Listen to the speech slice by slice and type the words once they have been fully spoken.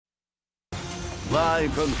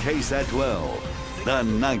Live from KSAT 12, the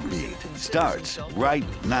Nightbeat starts right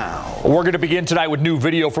now. We're going to begin tonight with new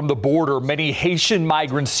video from the border. Many Haitian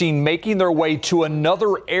migrants seen making their way to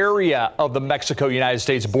another area of the Mexico-United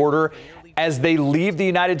States border as they leave the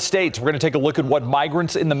United States. We're going to take a look at what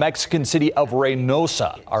migrants in the Mexican city of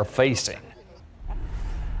Reynosa are facing.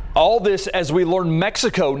 All this as we learn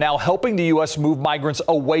Mexico now helping the U.S. move migrants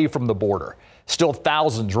away from the border. Still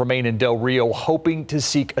thousands remain in Del Rio hoping to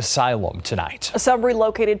seek asylum tonight. Some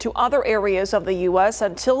relocated to other areas of the U.S.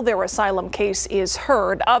 until their asylum case is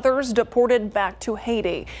heard. Others deported back to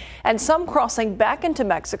Haiti. And some crossing back into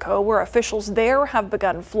Mexico, where officials there have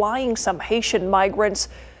begun flying some Haitian migrants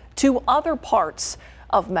to other parts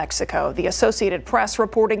of Mexico. The Associated Press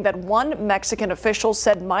reporting that one Mexican official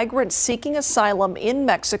said migrants seeking asylum in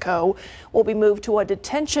Mexico will be moved to a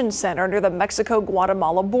detention center near the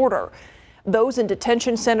Mexico-Guatemala border. Those in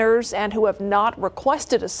detention centers and who have not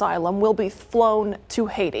requested asylum will be flown to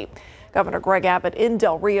Haiti. Governor Greg Abbott in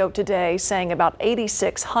Del Rio today saying about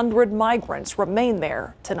 8,600 migrants remain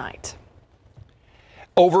there tonight.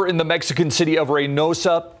 Over in the Mexican city of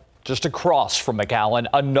Reynosa, just across from McAllen,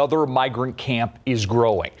 another migrant camp is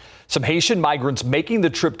growing. Some Haitian migrants making the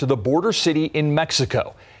trip to the border city in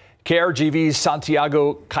Mexico. KRGV's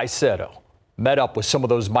Santiago Caicedo met up with some of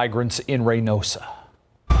those migrants in Reynosa.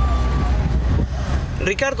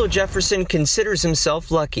 Ricardo Jefferson considers himself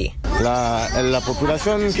lucky.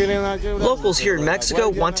 Locals here in Mexico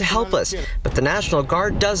want to help us, but the National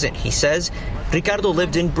Guard doesn't, he says. Ricardo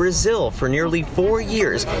lived in Brazil for nearly 4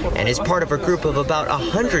 years and is part of a group of about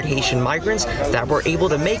 100 Haitian migrants that were able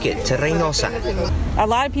to make it to Reynosa. A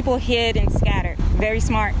lot of people hid and scattered. Very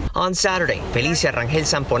smart. On Saturday, Felicia Rangel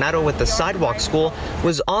Samponaro with the Sidewalk School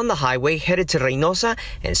was on the highway headed to Reynosa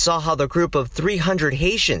and saw how the group of 300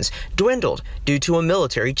 Haitians dwindled due to a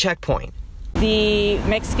military checkpoint. The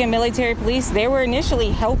Mexican military police, they were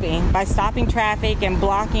initially helping by stopping traffic and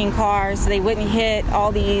blocking cars so they wouldn't hit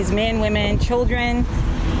all these men, women, children,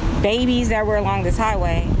 babies that were along this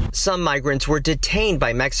highway. Some migrants were detained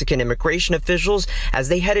by Mexican immigration officials as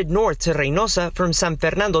they headed north to Reynosa from San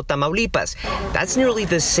Fernando, Tamaulipas. That's nearly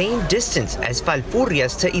the same distance as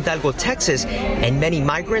Falfurrias to Hidalgo, Texas, and many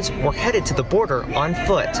migrants were headed to the border on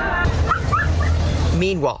foot.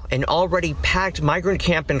 Meanwhile, an already packed migrant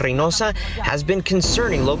camp in Reynosa has been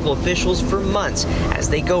concerning local officials for months as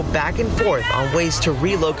they go back and forth on ways to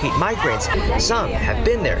relocate migrants. Some have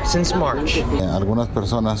been there since March.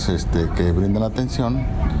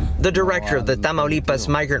 The director of the Tamaulipas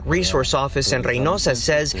Migrant Resource Office in Reynosa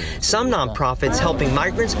says some nonprofits helping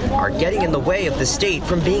migrants are getting in the way of the state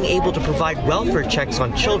from being able to provide welfare checks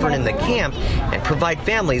on children in the camp and provide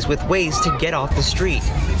families with ways to get off the street.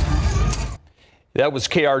 That was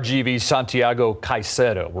KRGV's Santiago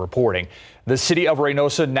Caicedo reporting. The city of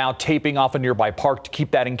Reynosa now taping off a nearby park to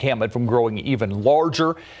keep that encampment from growing even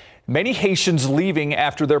larger. Many Haitians leaving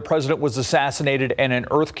after their president was assassinated and an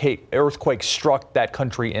earthquake struck that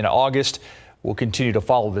country in August. We'll continue to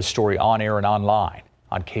follow this story on air and online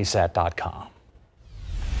on KSAT.com.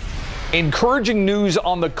 Encouraging news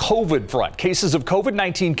on the COVID front. Cases of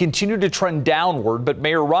COVID-19 continue to trend downward, but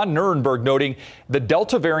Mayor Ron Nirenberg noting the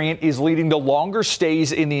Delta variant is leading to longer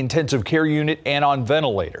stays in the intensive care unit and on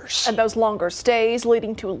ventilators. And those longer stays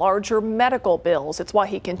leading to larger medical bills. It's why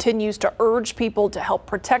he continues to urge people to help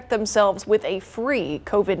protect themselves with a free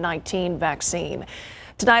COVID-19 vaccine.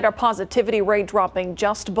 Tonight, our positivity rate dropping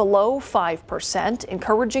just below 5%.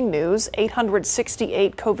 Encouraging news,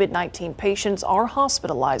 868 COVID-19 patients are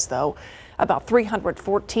hospitalized, though. About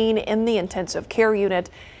 314 in the intensive care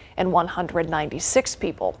unit and 196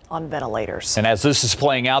 people on ventilators. And as this is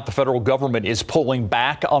playing out, the federal government is pulling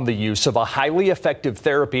back on the use of a highly effective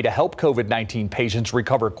therapy to help COVID-19 patients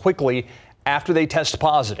recover quickly after they test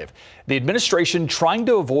positive. The administration trying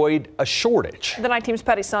to avoid a shortage. The Night Team's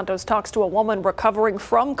Patty Santos talks to a woman recovering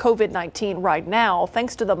from COVID-19 right now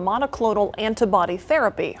thanks to the monoclonal antibody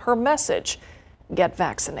therapy. Her message, get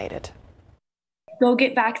vaccinated. Go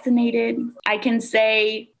get vaccinated. I can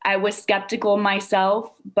say I was skeptical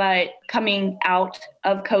myself, but coming out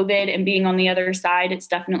of COVID and being on the other side, it's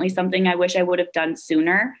definitely something I wish I would have done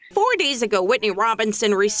sooner. 4 days ago, Whitney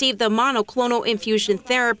Robinson received the monoclonal infusion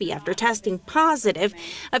therapy after testing positive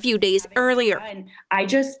a few days earlier. And I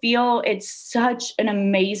just feel it's such an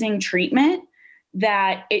amazing treatment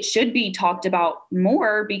that it should be talked about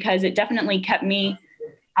more because it definitely kept me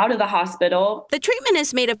out of the hospital. The treatment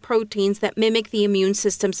is made of proteins that mimic the immune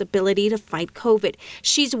system's ability to fight COVID.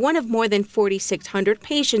 She's one of more than 4,600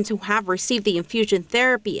 patients who have received the infusion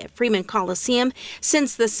therapy at Freeman Coliseum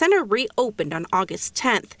since the center reopened on August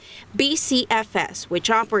 10th. BCFS, which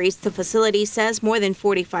operates the facility, says more than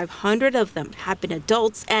 4,500 of them have been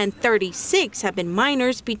adults and 36 have been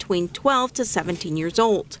minors between 12 to 17 years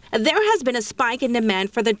old. There has been a spike in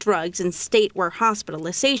demand for the drugs in state where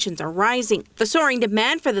hospitalizations are rising. The soaring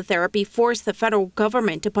demand for the therapy forced the federal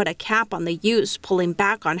government to put a cap on the use, pulling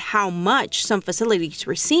back on how much some facilities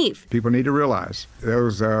receive. People need to realize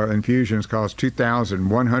those infusions cost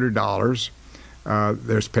 $2,100.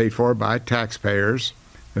 They're paid for by taxpayers,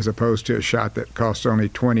 as opposed to a shot that costs only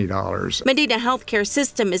 $20. Medina healthcare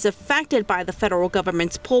system is affected by the federal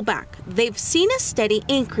government's pullback. They've seen a steady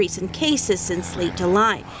increase in cases since late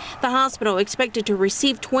July. The hospital expected to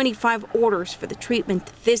receive 25 orders for the treatment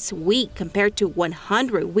this week compared to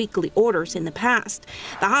 100 weekly orders in the past.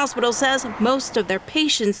 The hospital says most of their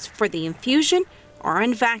patients for the infusion are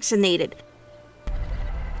unvaccinated.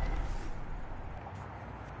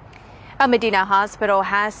 A Medina hospital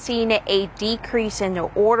has seen a decrease in the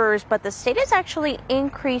orders, but the state is actually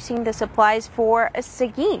increasing the supplies for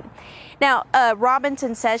Seguin. Now,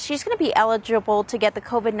 Robinson says she's going to be eligible to get the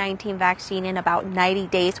COVID-19 vaccine in about 90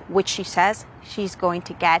 days, which she says she's going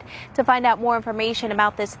to get. To find out more information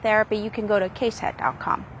about this therapy, you can go to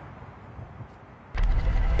KSAT.com.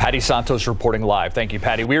 Patty Santos reporting live. Thank you,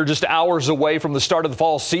 Patty. We are just hours away from the start of the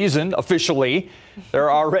fall season officially. There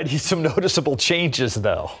are already some noticeable changes,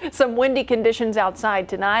 though. Some windy conditions outside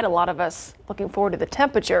tonight. A lot of us looking forward to the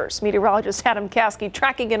temperatures. Meteorologist Adam Caskey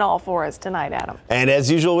tracking it all for us tonight, Adam. And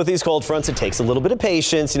as usual with these cold fronts, it takes a little bit of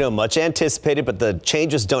patience, much anticipated, but the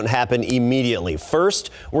changes don't happen immediately. First,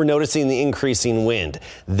 we're noticing the increasing wind.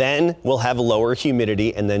 Then we'll have lower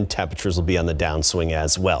humidity, and then temperatures will be on the downswing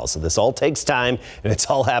as well. So this all takes time, and it's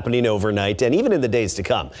all happening overnight and even in the days to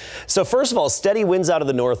come. So first of all, steady winds out of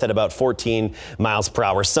the north at about 14 miles per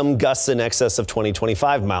hour. Some gusts in excess of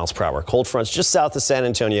 20-25 miles per hour. Cold fronts just south of San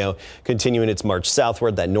Antonio continuing its march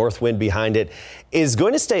southward. That north wind behind it is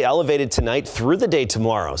going to stay elevated tonight through the day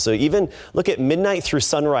tomorrow. So even look at midnight through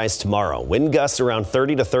sunrise tomorrow. Wind gusts around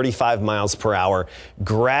 30 to 35 miles per hour,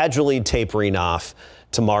 gradually tapering off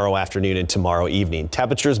tomorrow afternoon and tomorrow evening.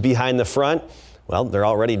 Temperatures behind the front, well, they're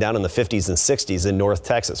already down in the 50s and 60s in North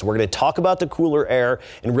Texas. We're going to talk about the cooler air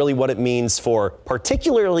and really what it means for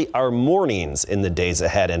particularly our mornings in the days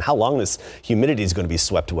ahead and how long this humidity is going to be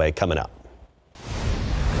swept away coming up.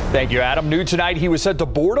 Thank you, Adam. New tonight, he was set to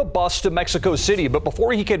board a bus to Mexico City, but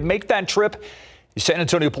before he could make that trip, San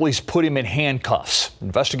Antonio police put him in handcuffs.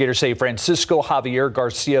 Investigators say Francisco Javier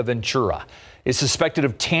Garcia Ventura is suspected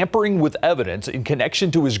of tampering with evidence in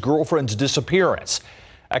connection to his girlfriend's disappearance.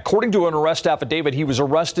 According to an arrest affidavit, he was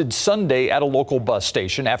arrested Sunday at a local bus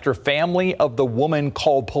station after family of the woman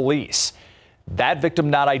called police. That victim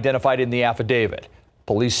not identified in the affidavit.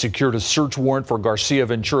 Police secured a search warrant for Garcia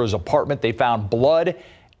Ventura's apartment. They found blood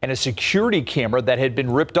and a security camera that had been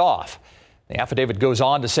ripped off. The affidavit goes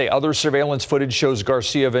on to say other surveillance footage shows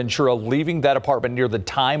Garcia Ventura leaving that apartment near the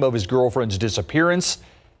time of his girlfriend's disappearance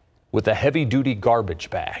with a heavy-duty garbage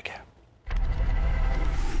bag.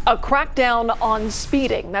 A crackdown on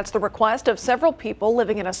speeding. That's the request of several people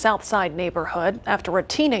living in a South Side neighborhood after a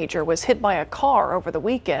teenager was hit by a car over the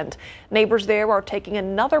weekend. Neighbors there are taking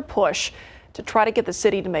another push to try to get the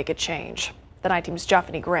city to make a change. The Night Team's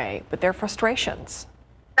Joffany Gray with their frustrations.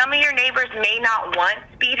 Some of your neighbors may not want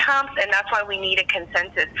speed humps, and that's why we need a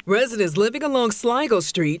consensus. Residents living along Sligo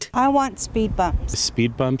Street. I want speed bumps.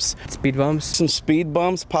 Speed bumps. Speed bumps. Some speed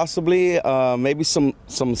bumps, possibly. Maybe some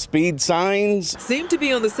speed signs. Seem to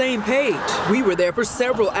be on the same page. We were there for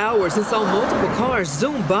several hours and saw multiple cars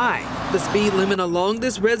zoom by. The speed limit along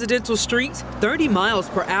this residential street, 30 miles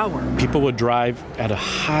per hour. People would drive at a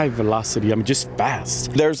high velocity, just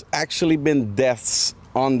fast. There's actually been deaths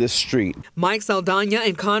on this street. Mike Saldana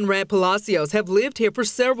and Conrad Palacios have lived here for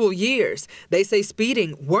several years. They say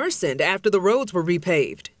speeding worsened after the roads were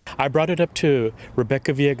repaved. I brought it up to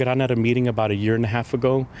Rebecca Villagran at a meeting about a year and a half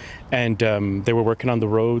ago, and they were working on the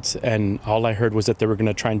roads, and all I heard was that they were going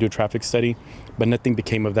to try and do a traffic study, but nothing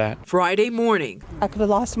became of that. Friday morning. I could have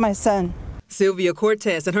lost my son. Sylvia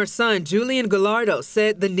Cortez and her son, Julian Gallardo,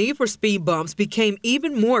 said the need for speed bumps became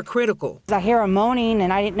even more critical. I hear him moaning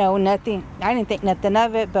and I didn't know nothing. I didn't think nothing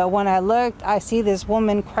of it, but when I looked, I see this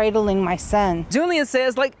woman cradling my son. Julian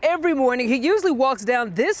says like every morning, he usually walks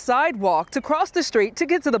down this sidewalk to cross the street to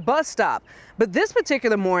get to the bus stop. But this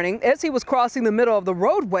particular morning, as he was crossing the middle of the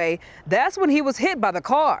roadway, that's when he was hit by the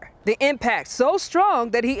car. The impact so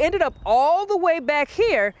strong that he ended up all the way back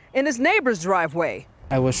here in his neighbor's driveway.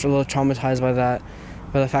 I was a little traumatized by that,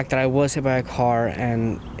 by the fact that I was hit by a car,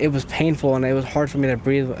 and it was painful and it was hard for me to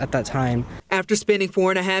breathe at that time. After spending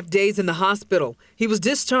 4.5 days in the hospital, he was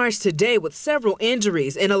discharged today with several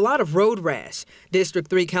injuries and a lot of road rash. District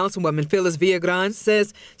 3 Councilwoman Phyllis Villagran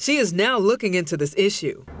says she is now looking into this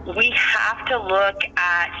issue. We have to look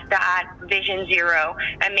at that Vision Zero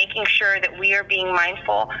and making sure that we are being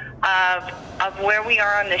mindful of where we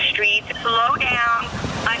are on the streets. Slow down,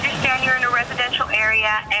 understand you're in a residential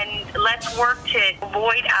area, and let's work to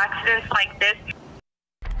avoid accidents like this.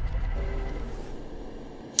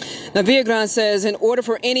 Now, Villagran says in order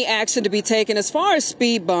for any action to be taken as far as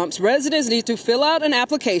speed bumps, residents need to fill out an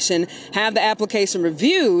application, have the application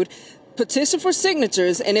reviewed, petition for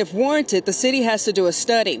signatures, and if warranted, the city has to do a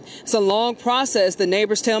study. It's a long process. The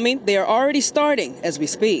neighbors tell me they are already starting as we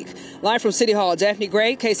speak. Live from City Hall, Daphne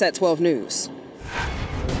Gray, KSAT 12 News.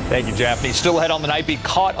 Thank you, Daphne. Still ahead on the Nightbeat,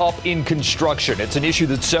 caught up in construction. It's an issue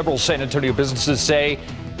that several San Antonio businesses say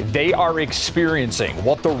they are experiencing.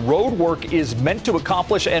 What the road work is meant to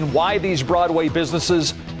accomplish and why these Broadway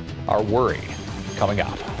businesses are worried. Coming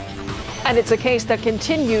up. And it's a case that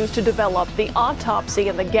continues to develop, the autopsy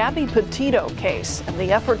in the Gabby Petito case and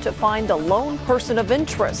the effort to find the lone person of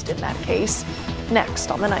interest in that case. Next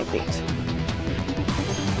on the Nightbeat.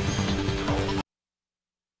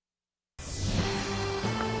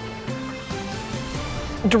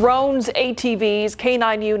 Drones, ATVs,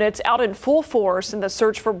 K-9 units out in full force in the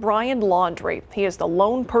search for Brian Laundrie. He is the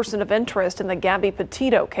lone person of interest in the Gabby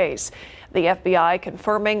Petito case. The FBI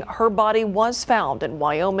confirming her body was found in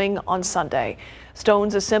Wyoming on Sunday.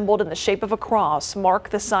 Stones assembled in the shape of a cross mark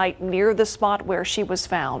the site near the spot where she was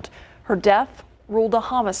found. Her death ruled a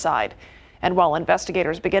homicide. And while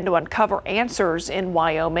investigators begin to uncover answers in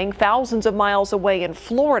Wyoming, thousands of miles away in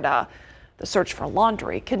Florida, the search for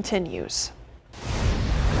Laundrie continues.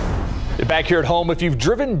 Back here at home, if you've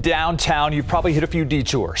driven downtown, you've probably hit a few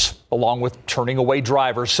detours. Along with turning away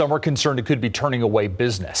drivers, some are concerned it could be turning away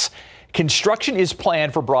business. Construction is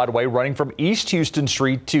planned for Broadway running from East Houston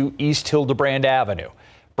Street to East Hildebrand Avenue.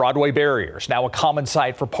 Broadway barriers, now a common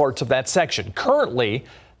sight for parts of that section. Currently,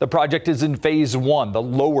 the project is in phase 1, the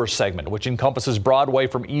lower segment, which encompasses Broadway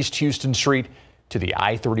from East Houston Street to the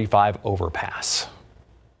I-35 overpass.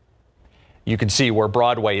 You can see where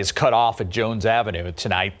Broadway is cut off at Jones Avenue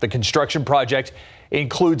tonight. The construction project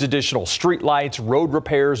includes additional streetlights, road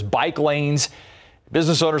repairs, bike lanes.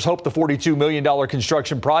 Business owners hope the $42 million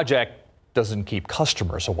construction project doesn't keep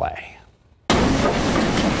customers away.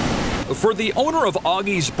 For the owner of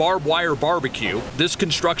Augie's Barbed Wire Barbecue, this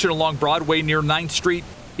construction along Broadway near 9th Street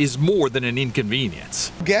is more than an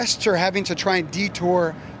inconvenience. Guests are having to try and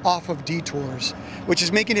detour off of detours, which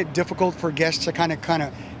is making it difficult for guests to kind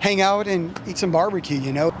of hang out and eat some barbecue,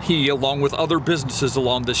 you know. He, along with other businesses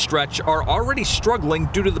along this stretch, are already struggling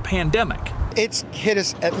due to the pandemic. It's hit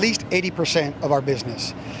us at least 80% of our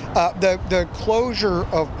business. The closure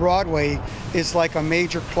of Broadway is like a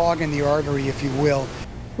major clog in the artery, if you will.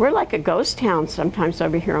 We're like a ghost town sometimes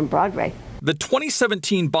over here on Broadway. The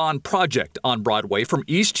 2017 bond project on Broadway from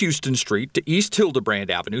East Houston Street to East Hildebrand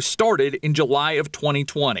Avenue started in July of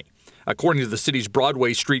 2020. According to the city's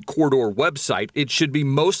Broadway Street Corridor website, it should be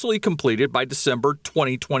mostly completed by December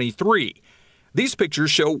 2023. These pictures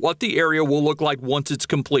show what the area will look like once it's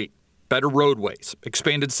complete. Better roadways,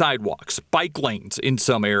 expanded sidewalks, bike lanes in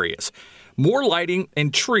some areas, more lighting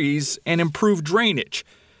and trees, and improved drainage.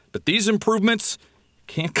 But these improvements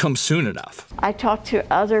can't come soon enough. I talked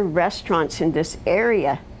to other restaurants in this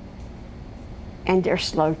area, and they're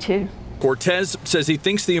slow too. Cortez says he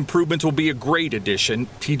thinks the improvements will be a great addition.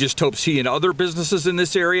 He just hopes he and other businesses in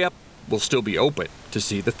this area will still be open to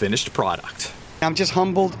see the finished product. I'm just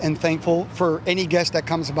humbled and thankful for any guest that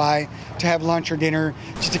comes by to have lunch or dinner,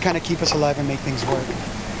 just to kind of keep us alive and make things work.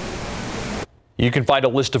 You can find a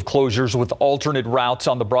list of closures with alternate routes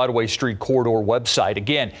on the Broadway Street Corridor website.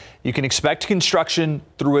 Again, you can expect construction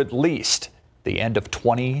through at least the end of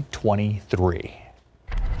 2023.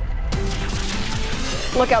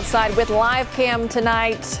 Look outside with live cam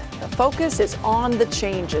tonight. The focus is on the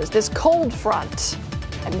changes, this cold front,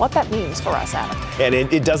 and what that means for us, Adam. And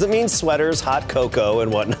it doesn't mean sweaters, hot cocoa,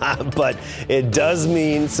 and whatnot, but it does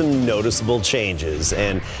mean some noticeable changes,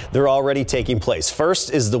 and they're already taking place.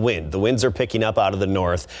 First is the wind. The winds are picking up out of the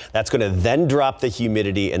north. That's going to then drop the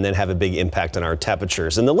humidity and then have a big impact on our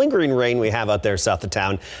temperatures. And the lingering rain we have out there south of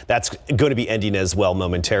town, that's going to be ending as well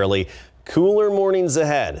momentarily. Cooler mornings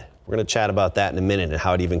ahead. We're going to chat about that in a minute and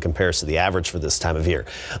how it even compares to the average for this time of year.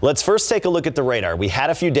 Let's first take a look at the radar. We had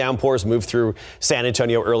a few downpours move through San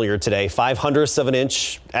Antonio earlier today, 0.05 of an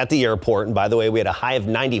inch at the airport. And by the way, we had a high of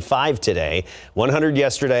 95 today, 100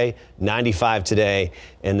 yesterday, 95 today,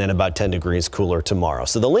 and then about 10 degrees cooler tomorrow.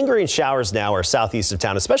 So the lingering showers now are southeast of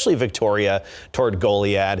town, especially Victoria toward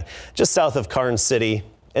Goliad, just south of Karnes City.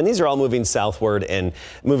 And these are all moving southward and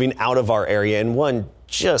moving out of our area, and one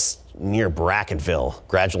just near Bracketville,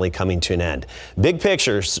 gradually coming to an end. Big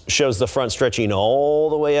picture shows the front stretching all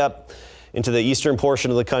the way up into the eastern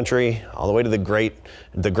portion of the country, all the way to the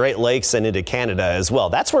Great Lakes and into Canada as well.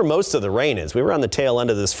 That's where most of the rain is. We were on the tail end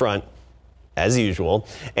of this front, as usual,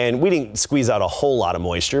 and we didn't squeeze out a whole lot of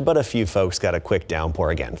moisture, but a few folks got a quick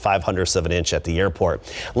downpour again, 0.05 of an inch at the airport.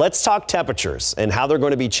 Let's talk temperatures and how they're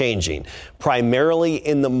going to be changing, primarily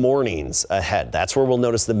in the mornings ahead. That's where we'll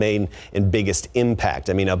notice the main and biggest impact.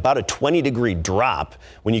 I mean, about a 20-degree drop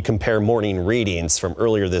when you compare morning readings from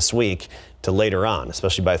earlier this week to later on,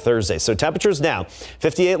 especially by Thursday. So temperatures now,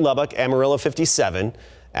 58 Lubbock, Amarillo 57.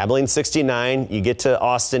 Abilene 69, you get to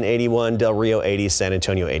Austin 81, Del Rio 80, San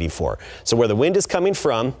Antonio 84. So where the wind is coming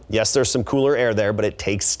from, yes, there's some cooler air there, but it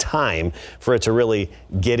takes time for it to really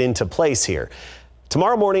get into place here.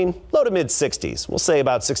 Tomorrow morning, low to mid 60s. We'll say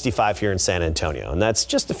about 65 here in San Antonio, and that's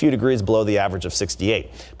just a few degrees below the average of 68.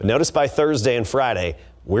 But notice by Thursday and Friday,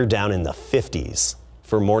 we're down in the 50s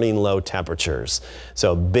for morning low temperatures.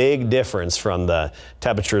 So big difference from the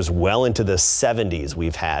temperatures well into the 70s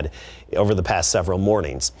we've had over the past several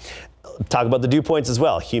mornings. Talk about the dew points as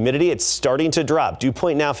well. Humidity, it's starting to drop. Dew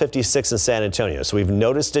point now 56 in San Antonio. So we've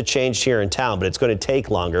noticed a change here in town, but it's going to take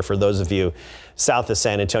longer for those of you south of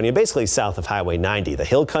San Antonio, basically south of Highway 90. The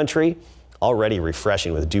hill country, already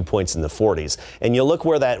refreshing with dew points in the 40s. And you look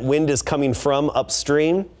where that wind is coming from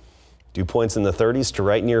upstream, dew points in the 30s to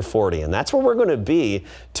right near 40. And that's where we're going to be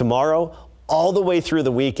tomorrow all the way through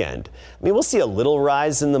the weekend. I mean, we'll see a little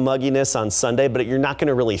rise in the mugginess on Sunday, but you're not going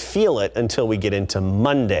to really feel it until we get into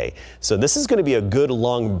Monday. So this is going to be a good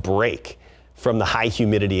long break from the high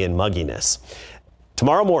humidity and mugginess.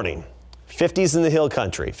 Tomorrow morning, 50s in the hill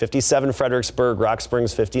country, 57 Fredericksburg, Rock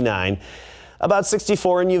Springs 59, about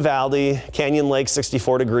 64 in Uvalde, Canyon Lake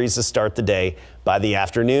 64 degrees to start the day. By the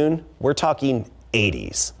afternoon, we're talking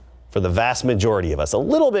 80s for the vast majority of us. A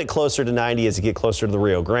little bit closer to 90 as you get closer to the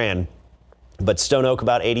Rio Grande. But Stone Oak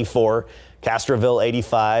about 84, Castroville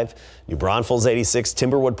 85, New Braunfels 86,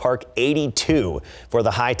 Timberwood Park 82 for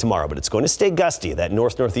the high tomorrow. But it's going to stay gusty, that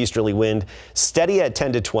north-northeasterly wind steady at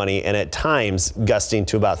 10 to 20 and at times gusting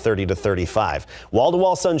to about 30 to 35.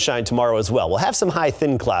 Wall-to-wall sunshine tomorrow as well. We'll have some high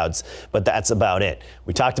thin clouds, but that's about it.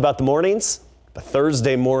 We talked about the mornings, but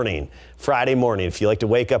Thursday morning, Friday morning, if you like to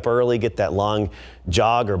wake up early, get that long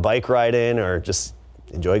jog or bike ride in, or just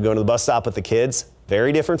enjoy going to the bus stop with the kids,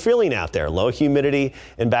 very different feeling out there. Low humidity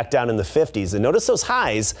and back down in the 50s. And notice those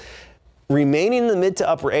highs remaining in the mid to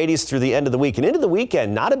upper 80s through the end of the week. And into the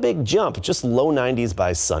weekend, not a big jump, just low 90s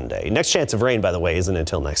by Sunday. Next chance of rain, by the way, isn't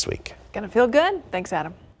until next week. Gonna feel good. Thanks,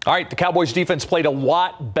 Adam. All right, the Cowboys defense played a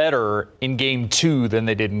lot better in Game 2 than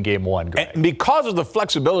they did in Game 1, Greg. And because of the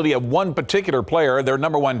flexibility of one particular player, their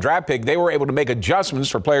 #1 draft pick, they were able to make adjustments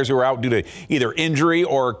for players who were out due to either injury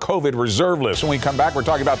or COVID reserve list. When we come back, we're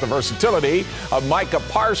talking about the versatility of Micah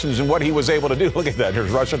Parsons and what he was able to do. Look at that. There's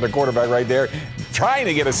Rushing, the quarterback right there, trying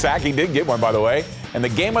to get a sack. He did get one, by the way. And the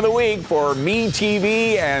game of the week for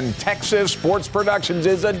MeTV and Texas Sports Productions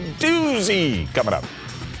is a doozy coming up.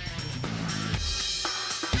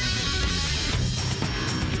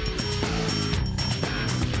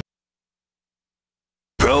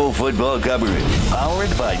 Pro football coverage,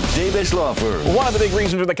 powered by Davis Law Firm. One of the big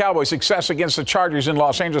reasons for the Cowboys' success against the Chargers in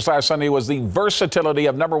Los Angeles last Sunday was the versatility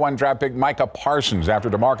of #1 draft pick Micah Parsons. After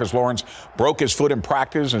DeMarcus Lawrence broke his foot in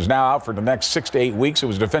practice and is now out for the next 6 to 8 weeks, it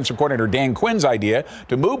was defensive coordinator Dan Quinn's idea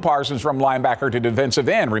to move Parsons from linebacker to defensive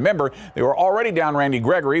end. Remember, they were already down Randy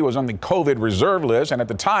Gregory, who was on the COVID reserve list, and at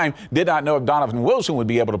the time did not know if Donovan Wilson would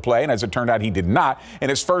be able to play, and as it turned out, he did not. In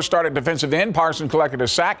his first start at defensive end, Parsons collected a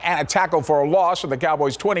sack and a tackle for a loss of the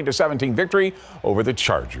Cowboys' 20-17 victory over the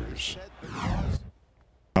Chargers.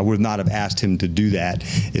 I would not have asked him to do that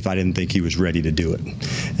if I didn't think he was ready to do it.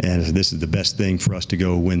 And this is the best thing for us to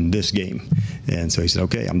go win this game. And so he said,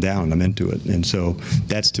 okay, I'm down, I'm into it. And so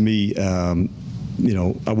that's, to me, you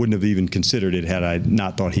know, I wouldn't have even considered it had I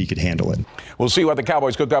not thought he could handle it. We'll see what the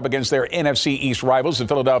Cowboys cook up against their NFC East rivals, the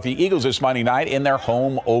Philadelphia Eagles, this Monday night in their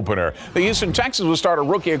home opener. The Houston Texans will start a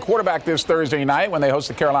rookie at quarterback this Thursday night when they host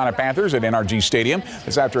the Carolina Panthers at NRG Stadium.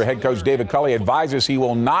 This after head coach David Culley advises he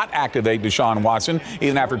will not activate Deshaun Watson,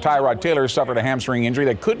 even after Tyrod Taylor suffered a hamstring injury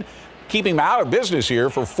that could keeping him out of business here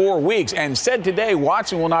for 4 weeks, and said today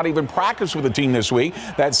Watson will not even practice with the team this week.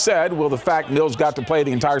 That said, will the fact Mills got to play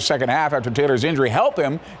the entire second half after Taylor's injury help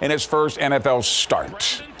him in his first NFL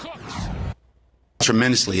start?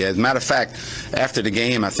 Tremendously. As a matter of fact, after the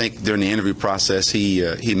game, I think during the interview process,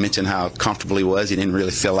 he mentioned how comfortable he was. He didn't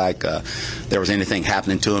really feel like there was anything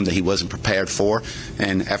happening to him that he wasn't prepared for.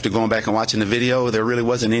 And after going back and watching the video, there really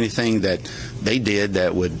wasn't anything that they did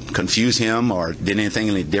that would confuse him or did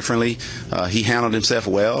anything any differently. He handled himself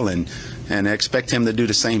well, and I expect him to do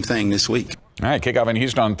the same thing this week. All right, kickoff in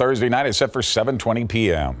Houston on Thursday night is set for 7:20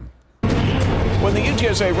 p.m. When the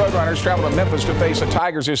UTSA Roadrunners travel to Memphis to face the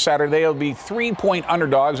Tigers this Saturday, they'll be 3-point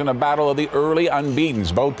underdogs in a battle of the early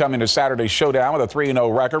unbeatens. Both come into Saturday's showdown with a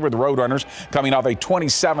 3-0 record, with the Roadrunners coming off a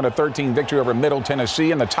 27-13 victory over Middle Tennessee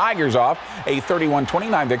and the Tigers off a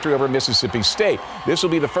 31-29 victory over Mississippi State. This will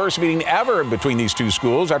be the first meeting ever between these two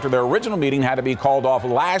schools after their original meeting had to be called off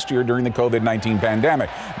last year during the COVID-19 pandemic.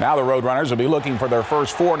 Now the Roadrunners will be looking for their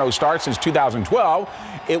first 4-0 start since 2012.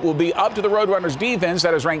 It will be up to the Roadrunners defense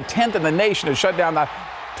that is ranked 10th in the nation to shut down the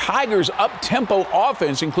Tigers' up-tempo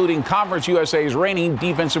offense, including Conference USA's reigning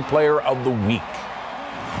Defensive Player of the Week.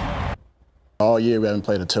 All year we haven't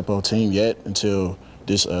played a tempo team yet until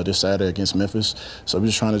this Saturday against Memphis. So we're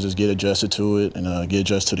just trying to get adjusted to it and get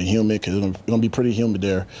adjusted to the humid, because it's going to be pretty humid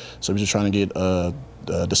there. So we're just trying to get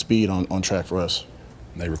the speed on track for us.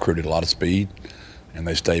 They recruited a lot of speed, and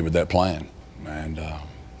they stayed with that plan. And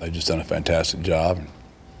they've just done a fantastic job.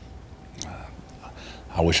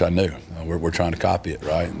 I wish I knew. We're trying to copy it,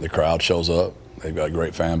 right? The crowd shows up. They've got a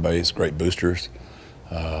great fan base, great boosters.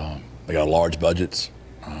 They got large budgets.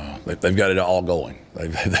 They've got it all going.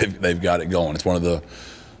 They've got it going. It's one of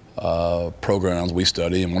the programs we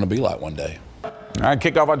study and want to be like one day. All right,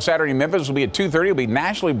 kickoff on Saturday in Memphis will be at 2:30. It'll be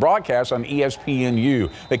nationally broadcast on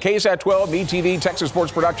ESPNU. The KSAT 12 BTV Texas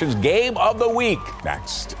Sports Productions Game of the Week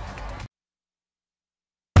next.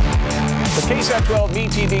 The KSAT 12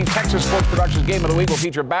 BTV Texas Sports Productions Game of the Week will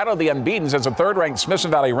feature a battle of the unbeatens as the third-ranked Smithson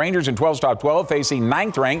Valley Rangers in 12's top 12 facing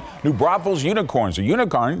ninth-ranked New Braunfels Unicorns. The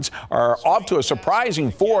Unicorns are off to a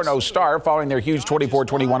surprising 4-0 start following their huge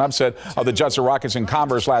 24-21 upset of the Judson Rockets in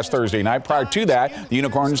Converse last Thursday night. Prior to that, the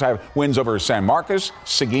Unicorns have wins over San Marcos,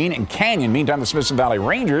 Seguin, and Canyon. Meantime, the Smithson Valley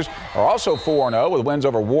Rangers are also 4-0 with wins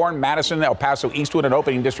over Warren, Madison, El Paso Eastwood in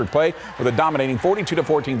opening district play with a dominating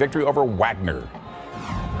 42-14 victory over Wagner.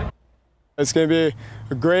 It's going to be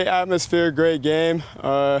a great atmosphere, great game.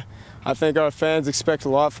 I think our fans expect a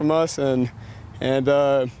lot from us, and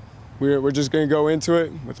we're just going to go into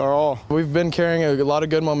it with our all. We've been carrying a lot of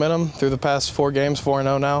good momentum through the past 4 games,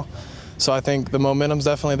 4-0 now. So I think the momentum's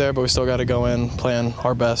definitely there, but we still got to go in playing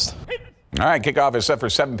our best. All right, kickoff is set for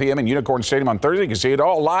 7 p.m. in Unicorn Stadium on Thursday. You can see it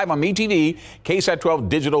all live on MeTV, KSAT 12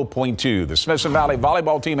 Digital .2. The Smithson Valley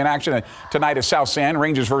volleyball team in action tonight is South San,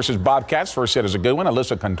 Rangers versus Bobcats. First set is a good one.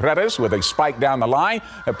 Alyssa Contreras with a spike down the line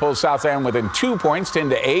that pulls South San within 2 points,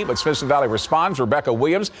 10-8. But Smithson Valley responds. Rebecca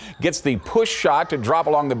Williams gets the push shot to drop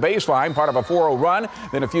along the baseline, part of a 4-0 run.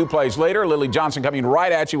 Then a few plays later, Lily Johnson coming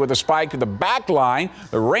right at you with a spike to the back line.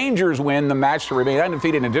 The Rangers win the match to remain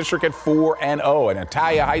undefeated in the district at 4-0. And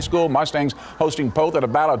Italia High School Mustangs hosting Poth at a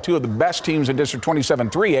battle of two of the best teams in District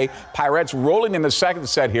 27 3A. Pirates rolling in the second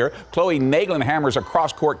set here. Chloe Naglin hammers a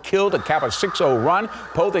cross-court kill to cap a 6-0 run.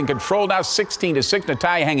 Poth in control now, 16-6.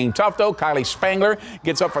 Natalia hanging tough, though. Kylie Spangler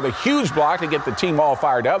gets up for the huge block to get the team all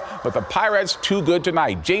fired up. But the Pirates too good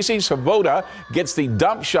tonight. JC Savoda gets the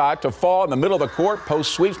dump shot to fall in the middle of the court. Poth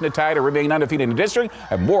sweeps Natalia to remain undefeated in the district.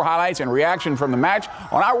 Have more highlights and reaction from the match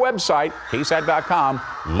on our website, KSAT.com,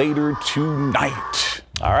 later tonight.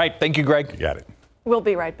 All right. Thank you, Greg. Got it. We'll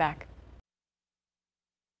be right back.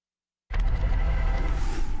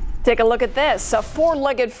 Take a look at this. A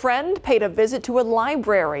four-legged friend paid a visit to a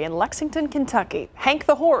library in Lexington, Kentucky. Hank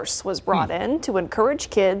the horse was brought in to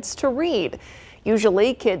encourage kids to read.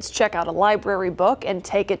 Usually, kids check out a library book and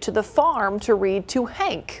take it to the farm to read to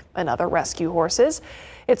Hank and other rescue horses.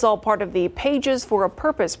 It's all part of the Pages for a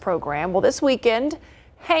Purpose program. Well, this weekend,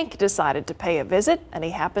 Hank decided to pay a visit, and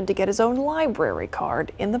he happened to get his own library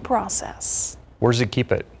card in the process. Where does he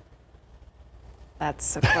keep it?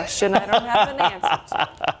 That's a question I don't have an answer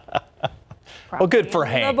to. Well, good for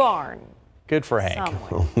Hank. In the barn. Good for Hank. Somewhere.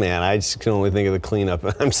 Oh, man, I just can only think of the cleanup.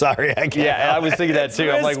 I'm sorry, I can't. Yeah, I was thinking that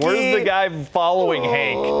too. I'm like, where's the guy following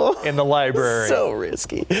Hank in the library? So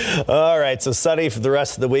risky. All right, so sunny for the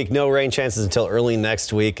rest of the week. No rain chances until early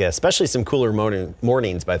next week, especially some cooler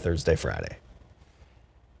mornings by Thursday, Friday.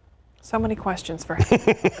 So many questions for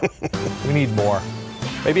Hank. We need more.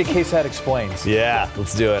 Maybe a KSAT explains. Yeah,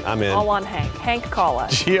 let's do it. I'm in. All on Hank. Hank, call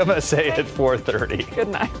us. GMSA at 4:30. Good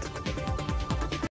night.